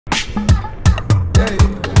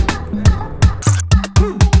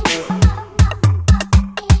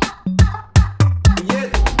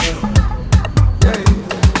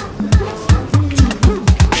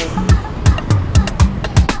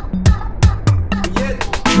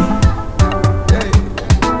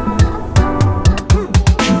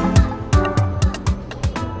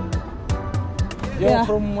You're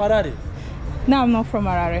from Harare? No, I'm not from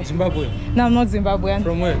Harare. Zimbabwe? No, I'm not Zimbabwean.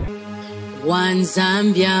 From where? One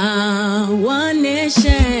Zambia, one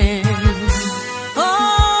nation.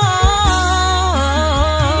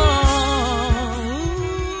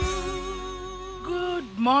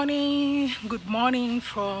 Good morning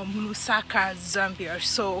from Lusaka, Zambia.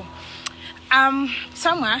 So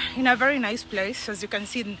somewhere in a very nice place. As you can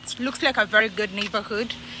see, it looks like a very good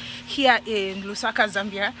neighborhood here in Lusaka,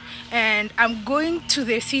 Zambia, and I'm going to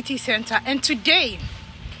the city center. And today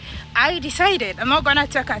I decided I'm not gonna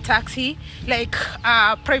take a taxi like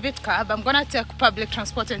a private cab. I'm gonna take public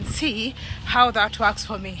transport and see how that works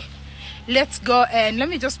for me. Let's go, and let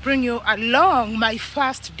me just bring you along my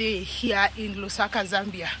first day here in Lusaka,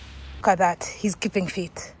 Zambia. Look at that, he's keeping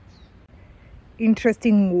fit.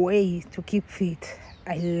 Interesting way to keep fit.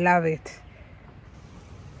 I love it.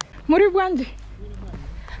 Muribwandi.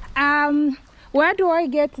 Where do I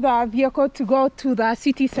get the vehicle to go to the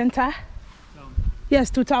city center? Town. Yes,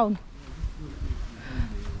 to town.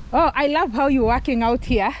 Oh, I love how you're working out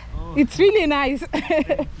here. Oh. It's really nice.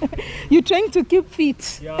 You're trying to keep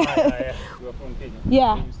fit. Yeah. You are from Kenya?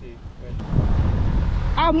 Yeah.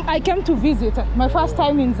 I came to visit. My first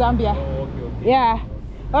time in Zambia. Oh, okay. Yeah.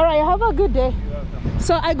 All right, have a good day.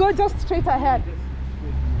 So I go just straight ahead.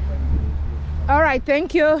 All right,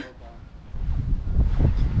 thank you.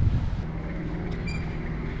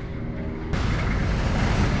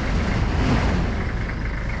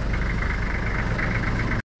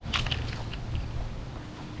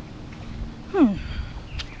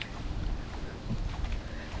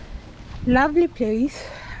 Lovely place.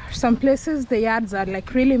 Some places the yards are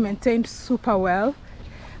like really maintained super well,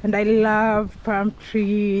 and I love palm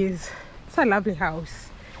trees. It's a lovely house.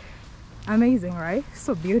 Amazing, right?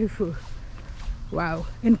 So beautiful. Wow,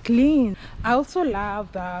 and clean. I also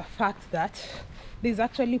love the fact that there's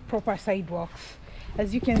actually proper sidewalks.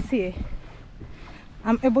 As you can see,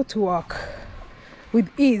 I'm able to walk with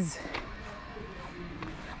ease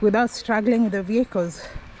without struggling with the vehicles.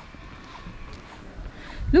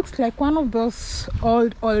 Looks like one of those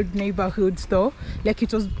old neighborhoods though, like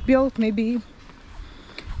it was built maybe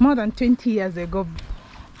more than 20 years ago.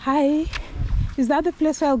 Hi, is that the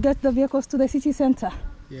place where I'll get the vehicles to the city center?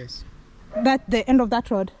 Yes. That the end of that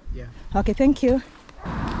road? Yeah. Okay, thank you.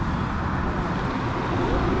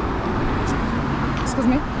 Excuse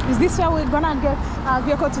me, is this where we're gonna get a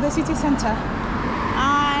vehicle to the city center?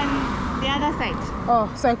 On the other side. Oh,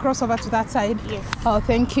 so I cross over to that side? Yes. Oh,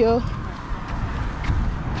 thank you.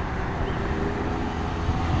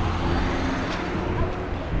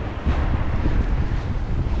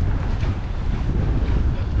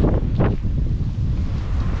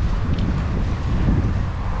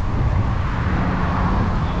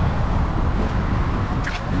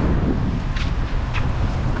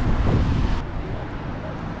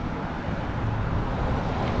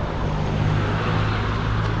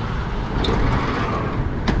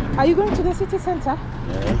 Are you going to the city center?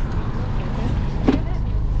 Yeah.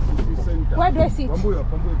 Okay. Where do I sit?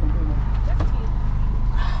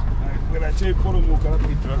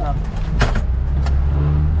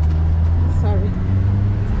 Sorry.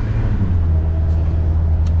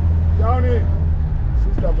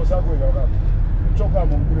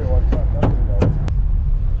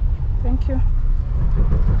 Thank you.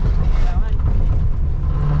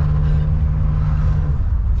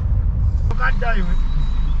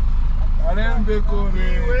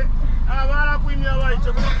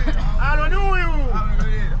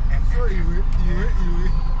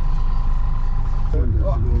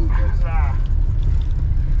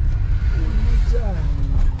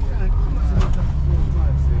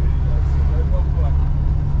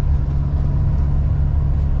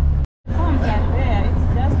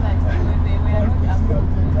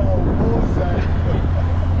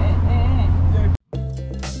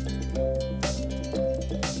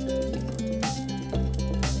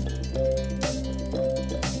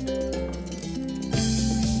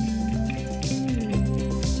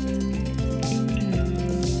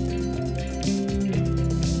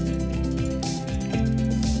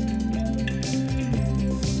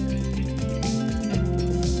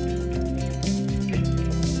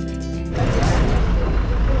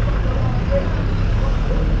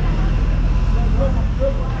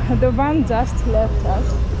 The van just left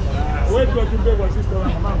us, Original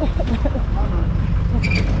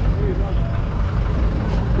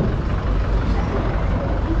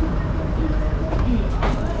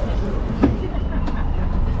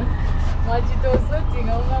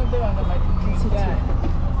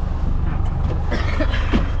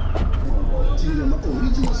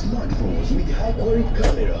smartphones with high quality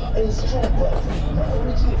camera and strong battery.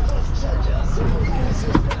 Original fast chargers.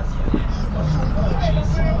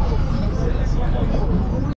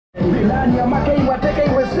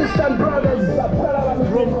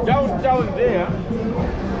 From downtown there.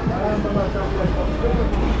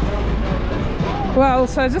 Well,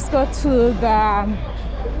 so I just got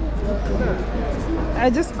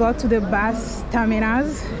to the bus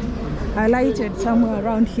terminus. I lighted somewhere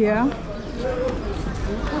around here.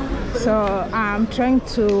 So I'm trying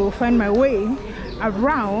to find my way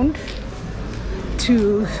around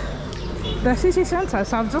to the city center.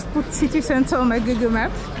 So I've just put city center on my Google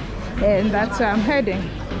Maps, and that's where I'm heading.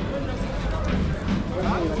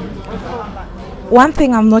 One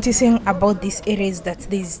thing I'm noticing about this area is that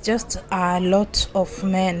there's just a lot of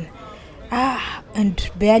men. And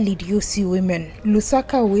barely do you see women.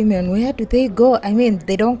 Lusaka women, where do they go? I mean,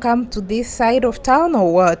 they don't come to this side of town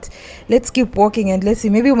or what? Let's keep walking and let's see.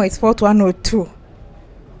 Maybe we might spot one or two.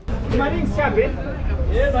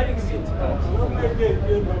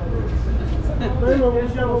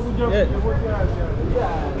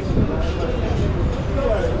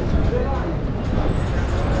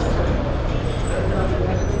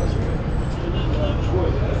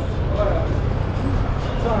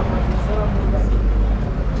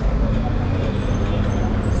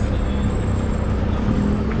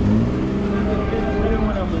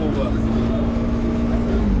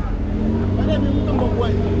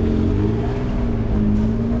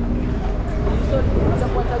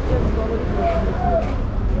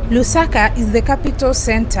 Lusaka is the capital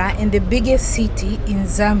center and the biggest city in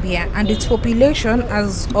Zambia, and its population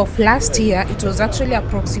as of last year, it was actually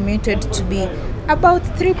approximated to be about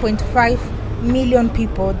 3.5 million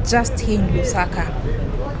people just here in Lusaka.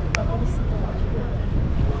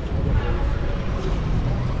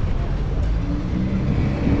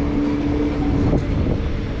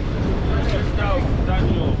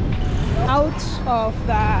 Out of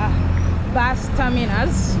the bus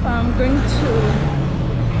terminus, I'm going to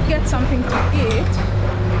get something to eat,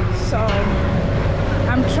 so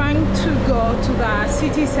I'm trying to go to the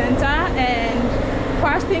city center, and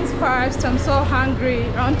first things first, I'm so hungry.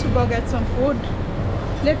 I want to go get some food.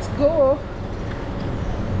 Let's go.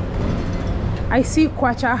 I see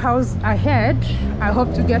kwacha house ahead. I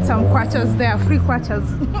hope to get some kwachas there, free kwachas.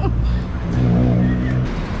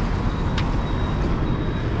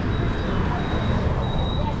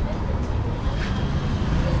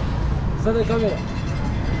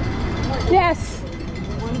 Yes.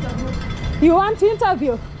 You want to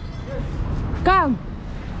interview? Come.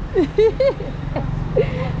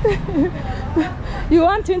 You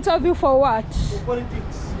want to interview for what?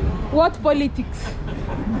 Politics. What politics?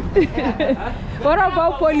 What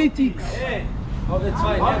about politics? Oh, that's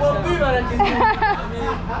fine.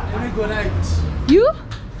 Let me go right. You?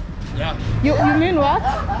 Yeah. You mean what?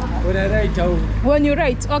 When I write, When you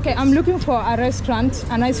write. Okay, I'm looking for a restaurant,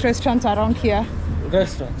 a nice restaurant around here.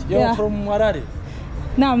 Restaurant. You're from Harare?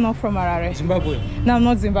 No, I'm not from Harare. Zimbabwe? No, I'm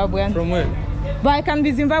not Zimbabwean. From where? But I can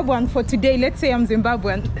be Zimbabwean for today. Let's say I'm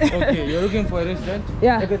Zimbabwean. Okay, you're looking for a restaurant?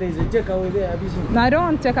 Yeah. Maybe there is a takeaway there. No, I don't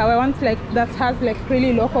want takeaway. I want like that has like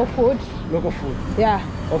really local food. Local food? Yeah.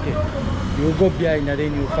 Okay. You go behind and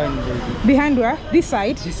then you find the... Behind where? This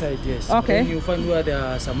side? This side, yes. Okay. Then you find where there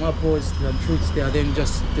are some apples and fruits there, then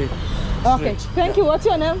just... Okay. Thank you. What's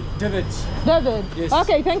your name? David. David. Yes.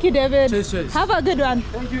 Okay, thank you, David. Cheers, cheers. Have a good one.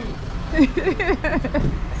 Thank you.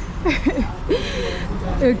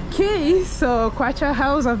 Okay, so Kwacha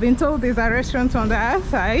House, I've been told there's a restaurant on the other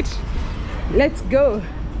side. Let's go.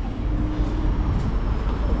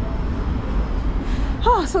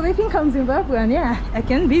 Oh, so they think I'm Zimbabwean. Yeah, I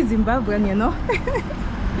can be Zimbabwean, you know.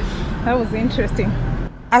 That was interesting.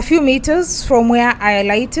 A few meters from where I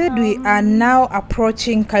alighted, we are now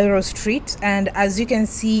approaching Cairo Street, and as you can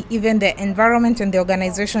see, even the environment and the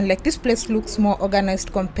organization, like this place looks more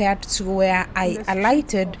organized compared to where I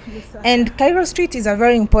alighted. And Cairo Street is a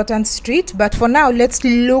very important street, but for now let's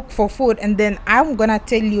look for food, and then I'm gonna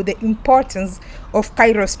tell you the importance of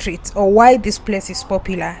Cairo Street, or why this place is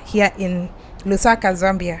popular here in Lusaka,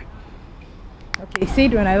 Zambia. Okay, see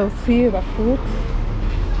it when I will see the food.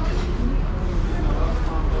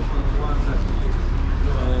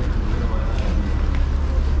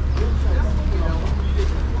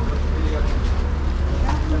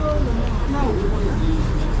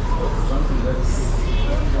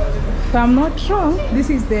 If I'm not wrong, this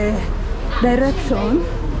is the direction.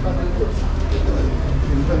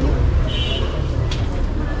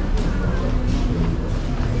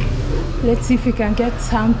 Let's see if we can get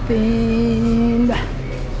something.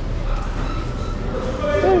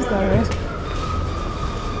 Where's the rest?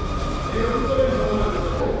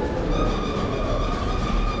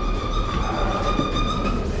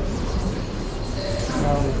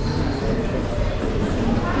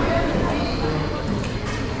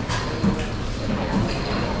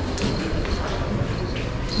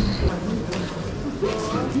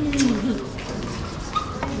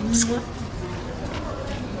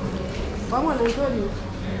 Vamos al auditorio.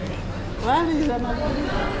 Vale, la madre.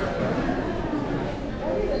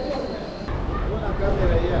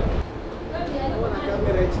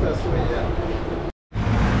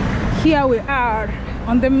 Here we are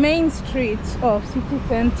on the main street of city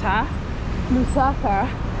center, Lusaka,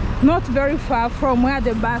 not very far from where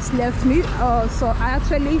the bus left me. So I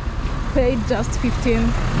actually paid just 15.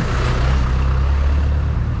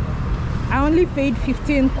 I only paid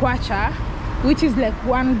 15 kwacha, which is like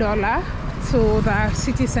 $1 to the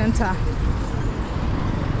city center.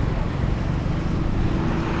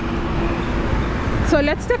 So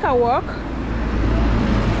let's take a walk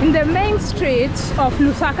in the main street of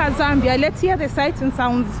Lusaka, Zambia. Let's hear the sights and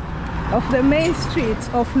sounds of the main street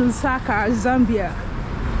of Lusaka, Zambia,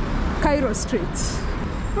 Cairo Street.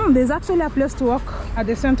 There's actually a place to walk at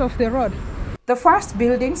the center of the road. The first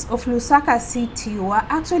buildings of Lusaka city were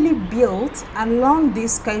actually built along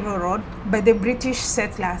this Cairo road by the British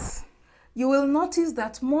settlers. You will notice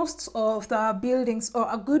that most of the buildings, or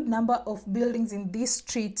a good number of buildings in this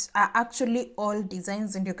street, are actually old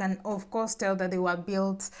designs, and you can of course tell that they were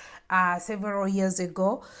built several years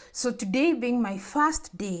ago. So today being my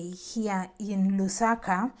first day here in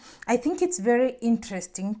Lusaka, I think it's very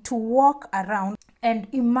interesting to walk around and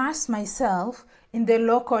immerse myself in the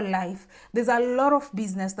local life. There's a lot of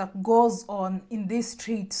business that goes on in this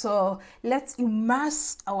street, so let's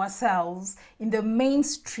immerse ourselves in the main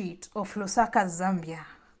street of Lusaka, Zambia,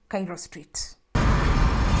 Cairo Street.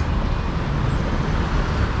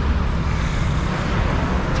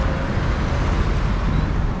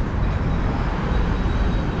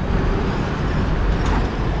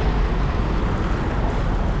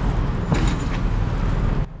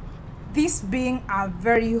 This being a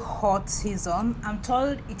very hot season, I'm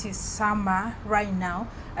told it is summer right now.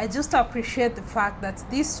 I just appreciate the fact that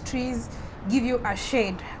these trees give you a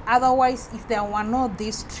shade. Otherwise, if there were not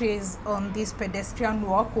these trees on this pedestrian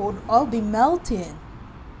walk, we would all be melting.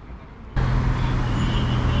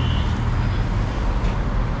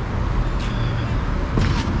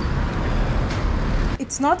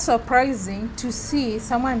 It's not surprising to see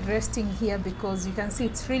someone resting here because you can see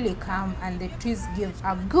it's really calm and the trees give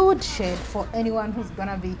a good shade for anyone who's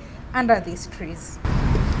gonna be under these trees.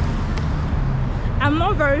 I'm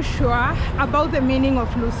not very sure about the meaning of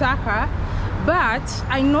Lusaka, but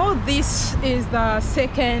I know this is the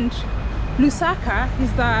second, Lusaka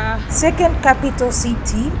is the second capital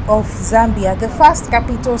city of Zambia. The first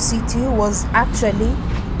capital city was actually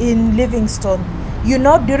in Livingstone. You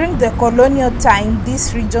know, during the colonial time,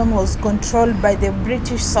 this region was controlled by the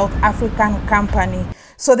British South African Company.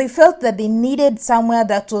 So they felt that they needed somewhere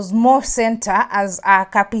that was more center as a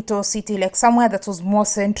capital city, like somewhere that was more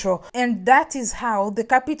central. And that is how the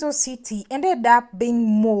capital city ended up being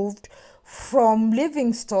moved from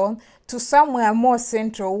Livingstone to somewhere more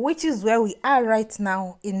central, which is where we are right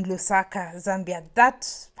now in Lusaka, Zambia. That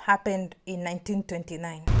happened in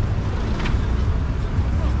 1929.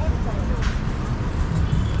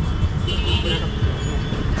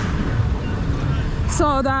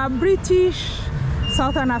 So the British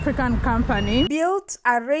Southern African Company built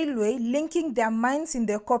a railway linking their mines in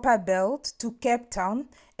the Copper Belt to Cape Town,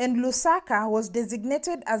 and Lusaka was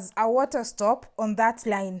designated as a water stop on that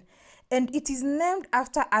line. And it is named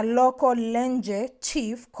after a local Lenje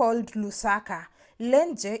chief called Lusaka.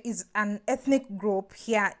 Lenje is an ethnic group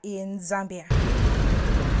here in Zambia.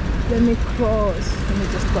 Let me cross. Let me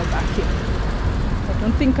just go back here. I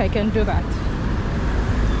don't think I can do that.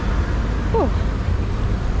 Oh.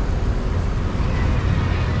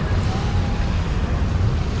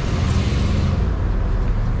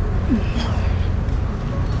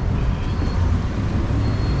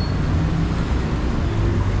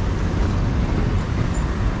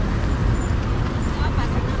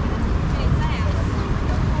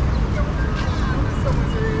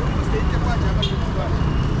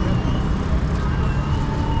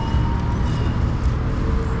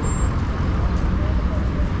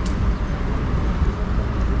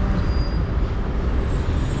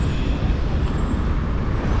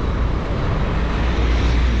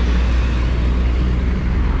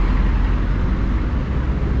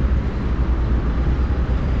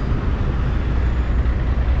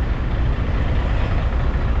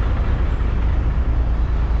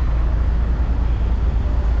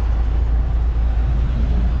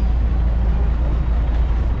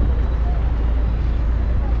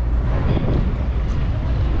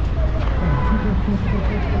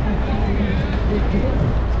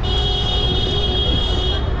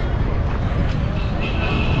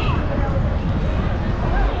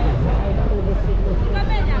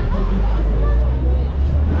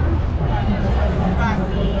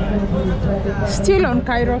 Still on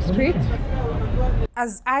Cairo Street.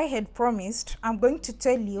 As I had promised, I'm going to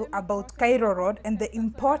tell you about Cairo Road and the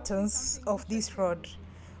importance of this road.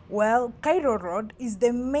 Well, Cairo Road is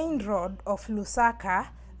the main road of Lusaka,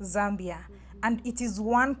 Zambia, and it is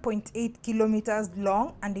 1.8 kilometers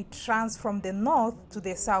long, and it runs from the north to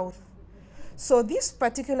the south. So this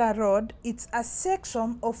particular road, it's a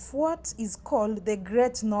section of what is called the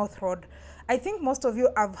Great North Road. I think most of you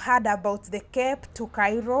have heard about the Cape to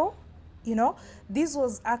Cairo. You know, this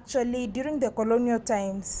was actually during the colonial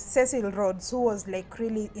times. Cecil Rhodes, who was like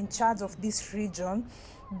really in charge of this region,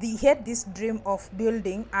 they had this dream of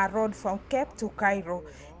building a road from Cape to Cairo.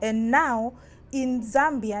 And now in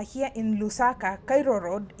Zambia, here in Lusaka, Cairo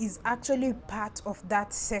Road is actually part of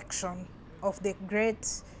that section of the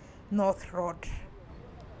Great North Road.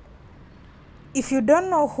 If you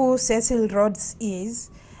don't know who Cecil Rhodes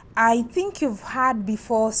is, I think you've heard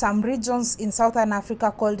before some regions in Southern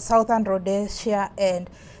Africa called Southern Rhodesia and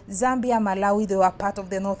Zambia, Malawi, they were part of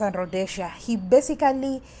the Northern Rhodesia. He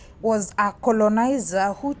basically was a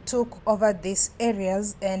colonizer who took over these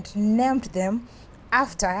areas and named them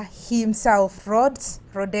after himself, Rhodes,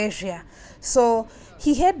 Rhodesia. So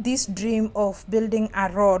he had this dream of building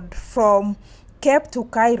a road from Cape to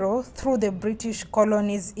Cairo through the British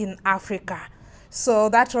colonies in Africa. So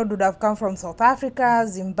that road would have come from South Africa,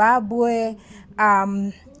 Zimbabwe,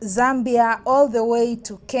 Zambia, all the way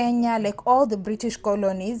to Kenya, like all the British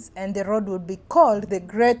colonies, and the road would be called the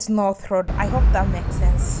Great North Road. I hope that makes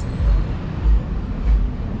sense.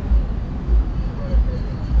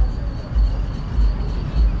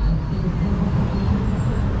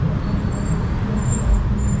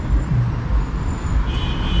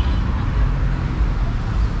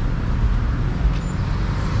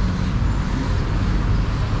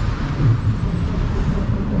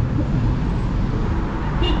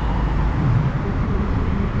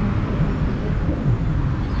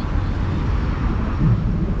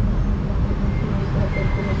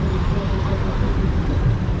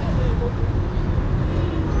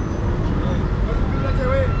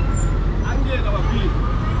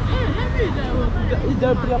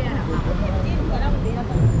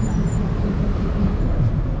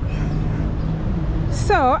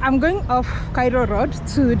 So I'm going off Cairo Road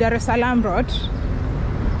to Dar es Salaam Road.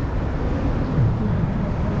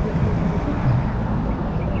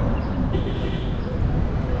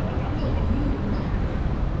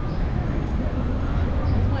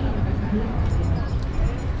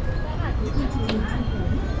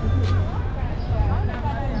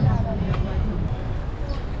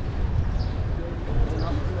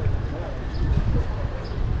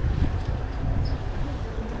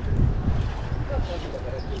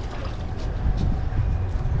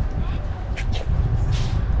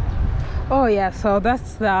 Oh yeah, so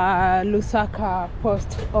that's the Lusaka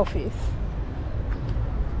post office.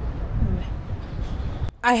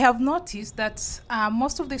 I have noticed that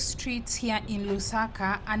most of the streets here in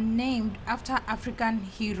Lusaka are named after African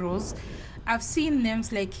heroes. I've seen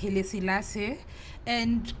names like Haile Selassie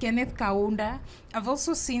and Kenneth Kaunda. I've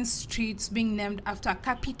also seen streets being named after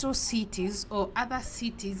capital cities or other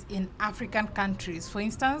cities in African countries. For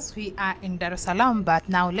instance, we are in Dar es Salaam, but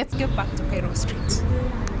now let's get back to Cairo Street.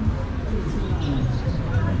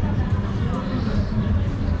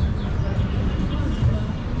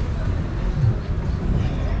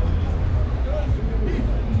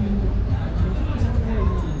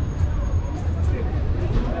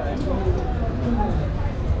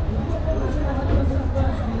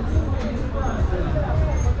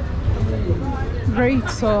 Great,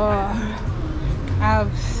 so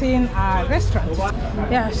I've seen a restaurant.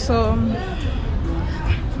 Yeah, so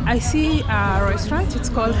I see a restaurant, it's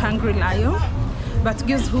called Hungry Lion, but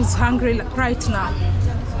guess who's hungry right now?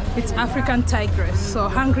 It's African Tigress, so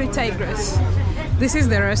Hungry Tigress. This is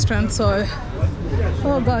the restaurant, so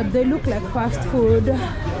oh god, they look like fast food.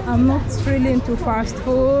 I'm not really into fast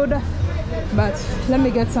food, but let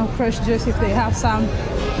me get some fresh juice if they have some.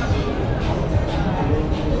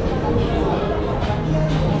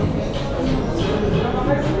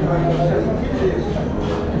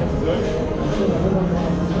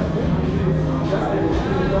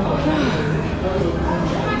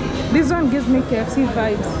 This one gives me KFC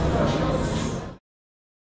vibes.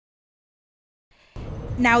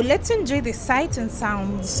 Now let's enjoy the sights and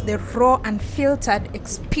sounds, the raw unfiltered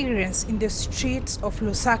experience in the streets of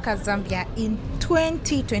Lusaka, Zambia in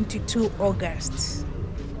 2022 August.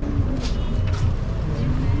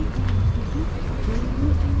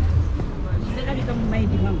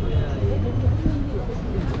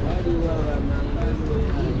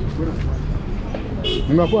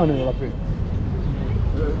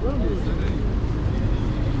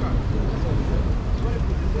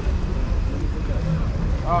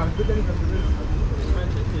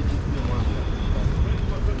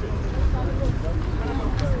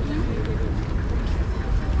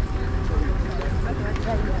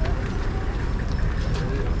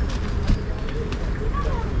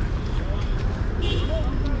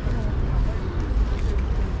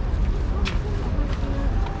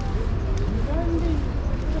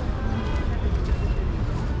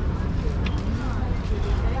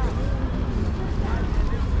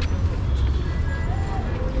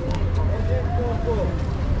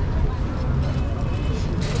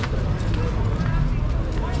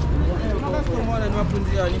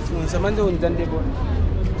 Samanja unitande bwana.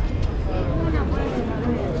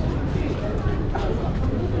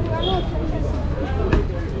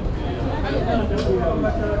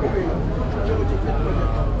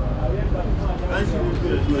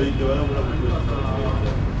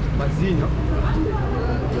 Mazinho.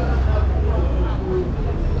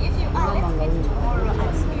 If you are expecting tomorrow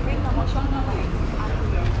at Spirit Promotion Complex,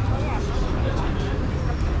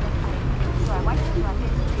 so I want you to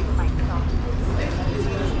attend myself.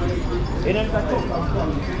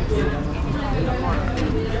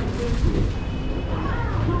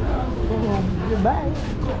 Goodbye.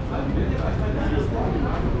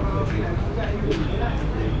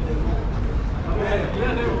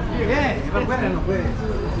 No puede.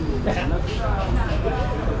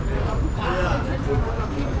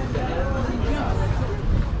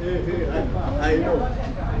 I know.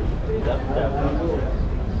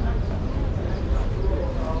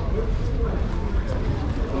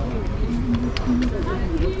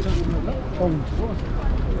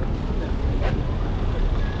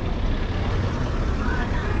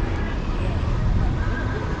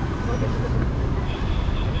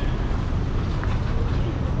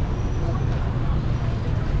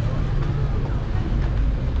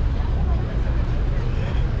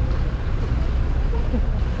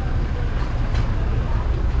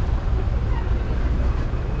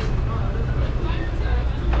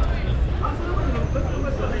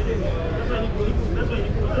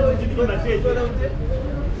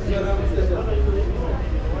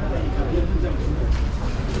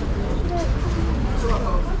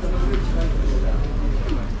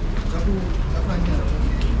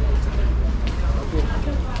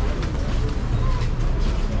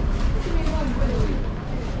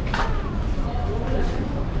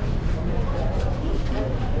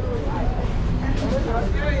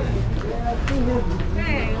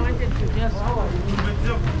 Hey, I wanted to just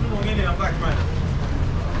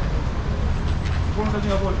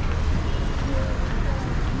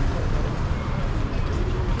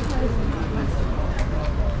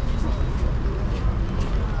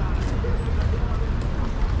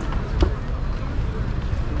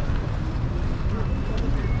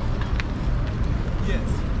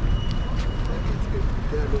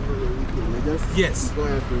Yes.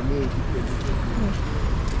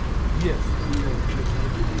 Yes.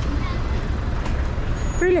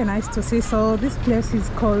 Really nice to see. So this place is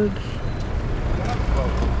called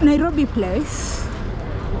Nairobi Place.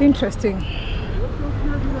 Interesting.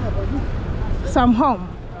 So I'm home.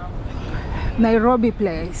 Nairobi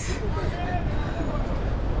Place.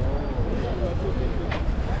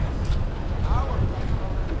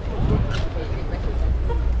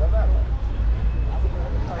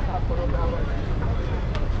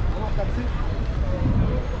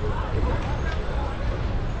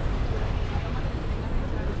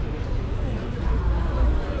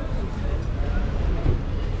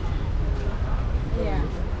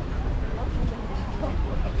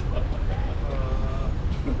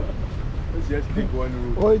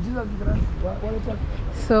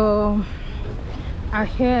 So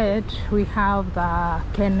ahead we have the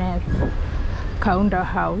Kenneth Kaunda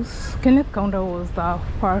House. Kenneth Kaunda was the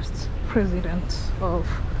first president of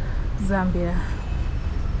Zambia.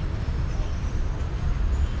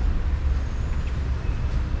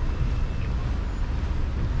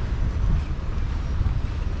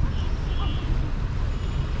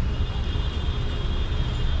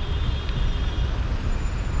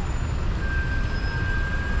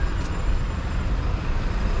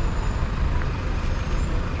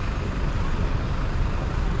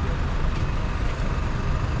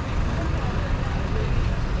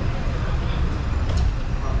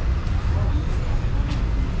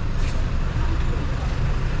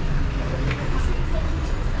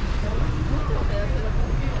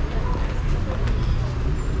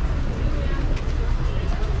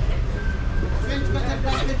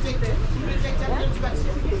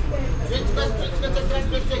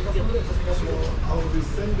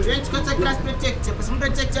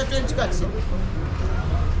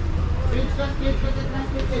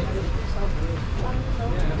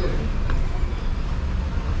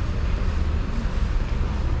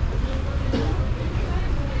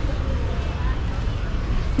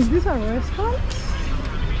 Is this a restaurant?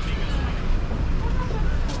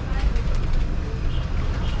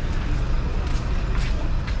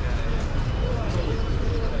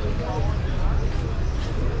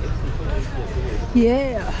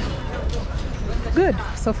 Yeah. Good.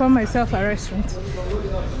 So found myself a restaurant.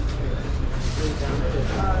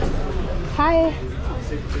 Hi.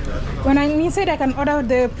 When I'm inside, I can order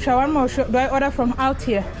the shawarma, or do I order from out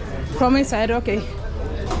here? From inside, okay.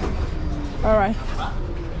 All right.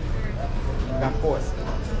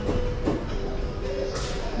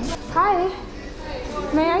 Hi.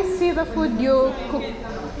 May I see the food you cook?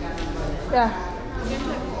 Yeah.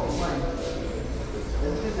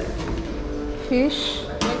 Fish.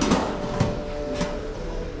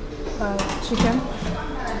 Chicken.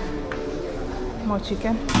 More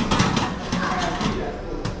chicken.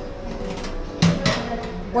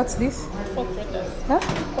 What's this? Pork trotters. Huh?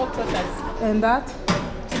 Pork trotters. And that?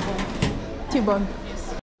 T-bone.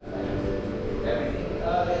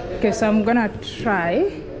 Okay, so I'm gonna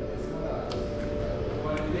try.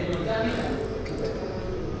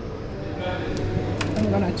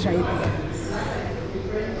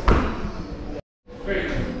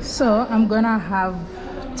 So I'm gonna have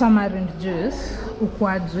tamarind juice.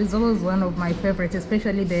 Ukwaju is always one of my favorites,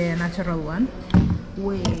 especially the natural one,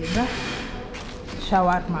 with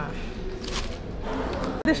shawarma.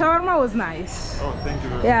 The shawarma was nice. Oh, thank you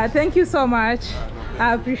very much. Yeah, thank you so much.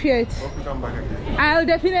 I appreciate it. Hope you come back again. I'll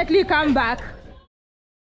definitely come back.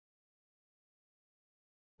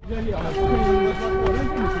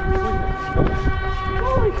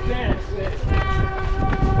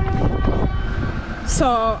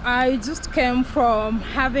 So I just came from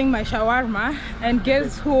having my shawarma, and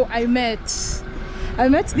guess who I met? I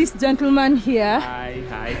met this gentleman here.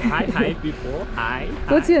 Hi people. Hi.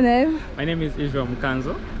 What's your name? My name is Israel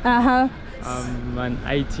Mukanzo. I'm an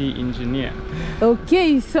IT engineer.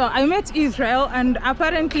 Okay, so I met Israel, and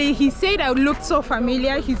apparently he said I looked so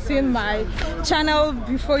familiar. He's seen my channel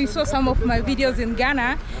before, he saw some of my videos in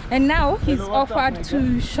Ghana, and now he's offered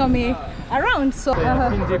to show me around. So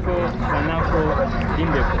Findeko, Zanako,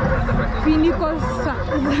 Indeko.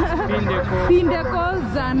 Findeko,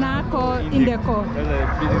 Zanako, Indeko.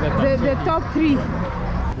 The top three.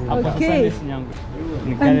 Okay.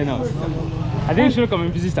 I think you should come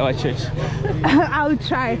and visit our church. I'll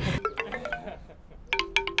try.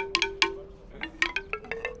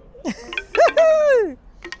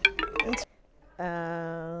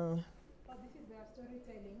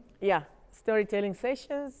 Yeah, storytelling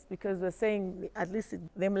sessions, because we're saying at least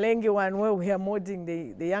the Mlenge one where we are molding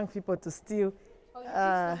the young people to still.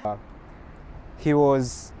 He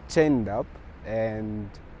was chained up, and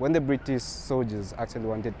when the British soldiers actually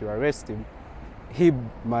wanted to arrest him, he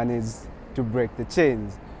managed to break the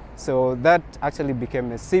chains. So that actually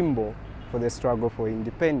became a symbol for the struggle for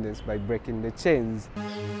independence by breaking the chains.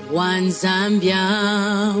 One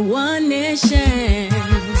Zambia, one nation.